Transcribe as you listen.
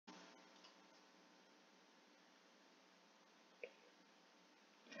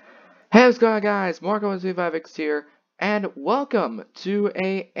Hey, what's going on, guys? Marco125X here, and welcome to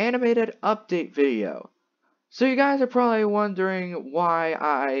a animated update video. So you guys are probably wondering why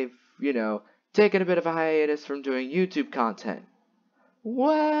I've, taken a bit of a hiatus from doing YouTube content.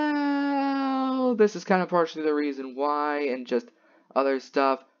 Well, this is kind of partially the reason why, and just other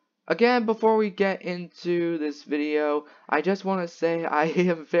stuff. Again, before we get into this video, I just want to say I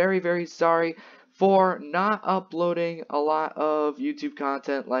am very, very sorry for not uploading a lot of YouTube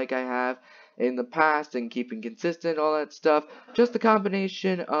content like I have in the past and keeping consistent, all that stuff. Just the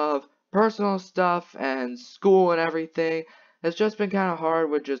combination of personal stuff and school and everything has just been kind of hard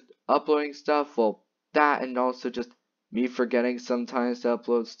with just uploading stuff. Well, that and also just me forgetting sometimes to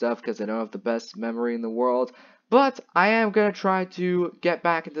upload stuff because I don't have the best memory in the world. But I am going to try to get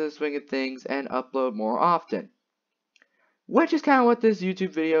back into the swing of things and upload more often, which is kind of what this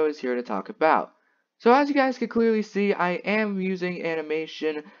YouTube video is here to talk about. So as you guys can clearly see, I am using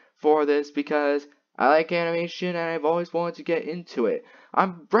animation for this because I like animation and I've always wanted to get into it.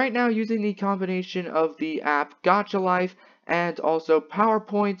 I'm right now using the combination of the app Gacha Life and also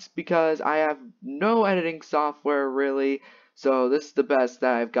PowerPoint because I have no editing software really, so this is the best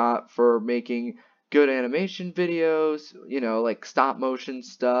that I've got for making good animation videos, like stop motion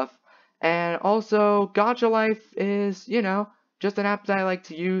stuff. And also, Gacha Life is, just an app that I like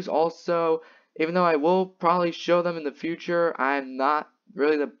to use. Also, even though I will probably show them in the future, I'm not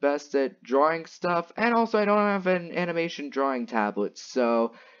really the best at drawing stuff. And also, I don't have an animation drawing tablet.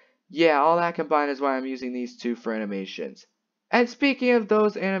 So, yeah, all that combined is why I'm using these two for animations. And speaking of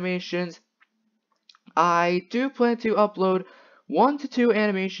those animations, I do plan to upload 1 to 2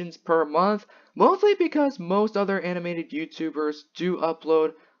 animations per month, mostly because most other animated YouTubers do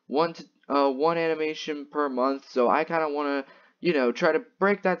upload one animation per month, so I kind of want to, try to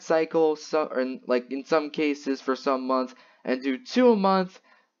break that cycle, like in some cases for some months, and do 2 a month,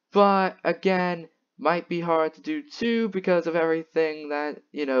 but again, might be hard to do 2 because of everything that,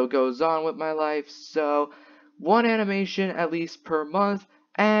 goes on with my life, so 1 animation at least per month.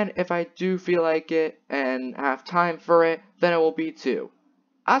 And if I do feel like it and have time for it, then it will be 2.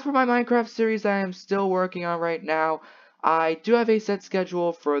 As for my Minecraft series that I am still working on right now, I do have a set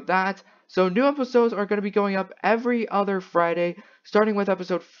schedule for that. So new episodes are going to be going up every other Friday, starting with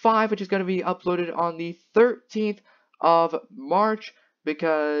episode 5, which is going to be uploaded on the 13th of March,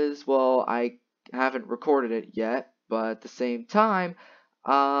 because, well, I haven't recorded it yet, but at the same time,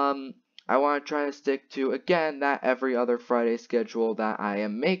 I want to try to stick to, again, that every other Friday schedule that I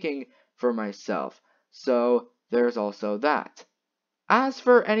am making for myself. So, there's also that. As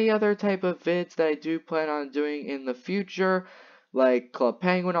for any other type of vids that I do plan on doing in the future, like Club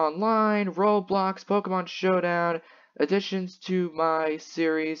Penguin Online, Roblox, Pokemon Showdown, additions to my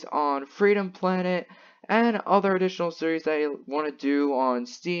series on Freedom Planet, and other additional series that I want to do on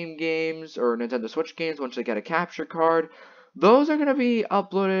Steam games or Nintendo Switch games once I get a capture card, those are going to be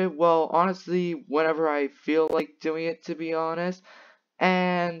uploaded, well, honestly, whenever I feel like doing it, to be honest.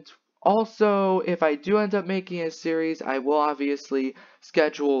 And also, if I do end up making a series, I will obviously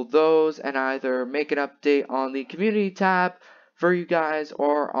schedule those and either make an update on the community tab for you guys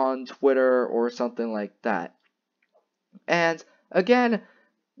or on Twitter or something like that. And again,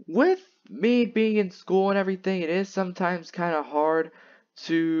 with me being in school and everything, it is sometimes kind of hard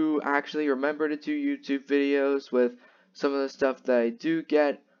to actually remember to do YouTube videos with some of the stuff that I do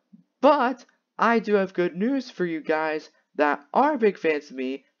get, but I do have good news for you guys that are big fans of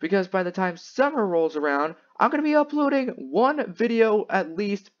me, because by the time summer rolls around, I'm going to be uploading 1 video at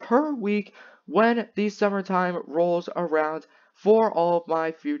least per week when the summertime rolls around for all of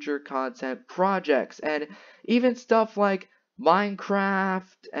my future content projects, and even stuff like Minecraft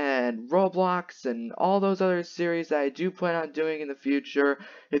and Roblox and all those other series that I do plan on doing in the future,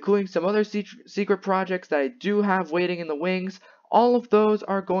 including some other secret projects that I do have waiting in the wings. All of those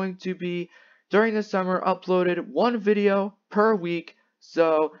are going to be, during the summer, uploaded 1 video per week,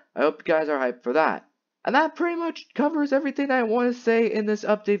 so I hope you guys are hyped for that. And that pretty much covers everything that I want to say in this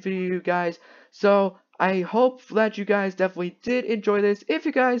update video, you guys. So I hope that you guys definitely did enjoy this. If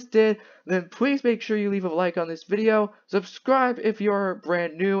you guys did, then please make sure you leave a like on this video, subscribe if you're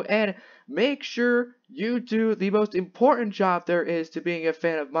brand new, and make sure you do the most important job there is to being a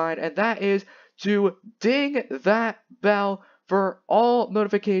fan of mine, and that is to ding that bell for all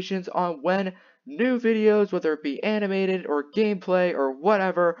notifications on when new videos, whether it be animated or gameplay or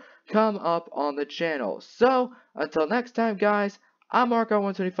whatever, come up on the channel. So, until next time, guys, I'm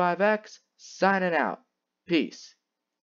Marco125X, signing out. Peace.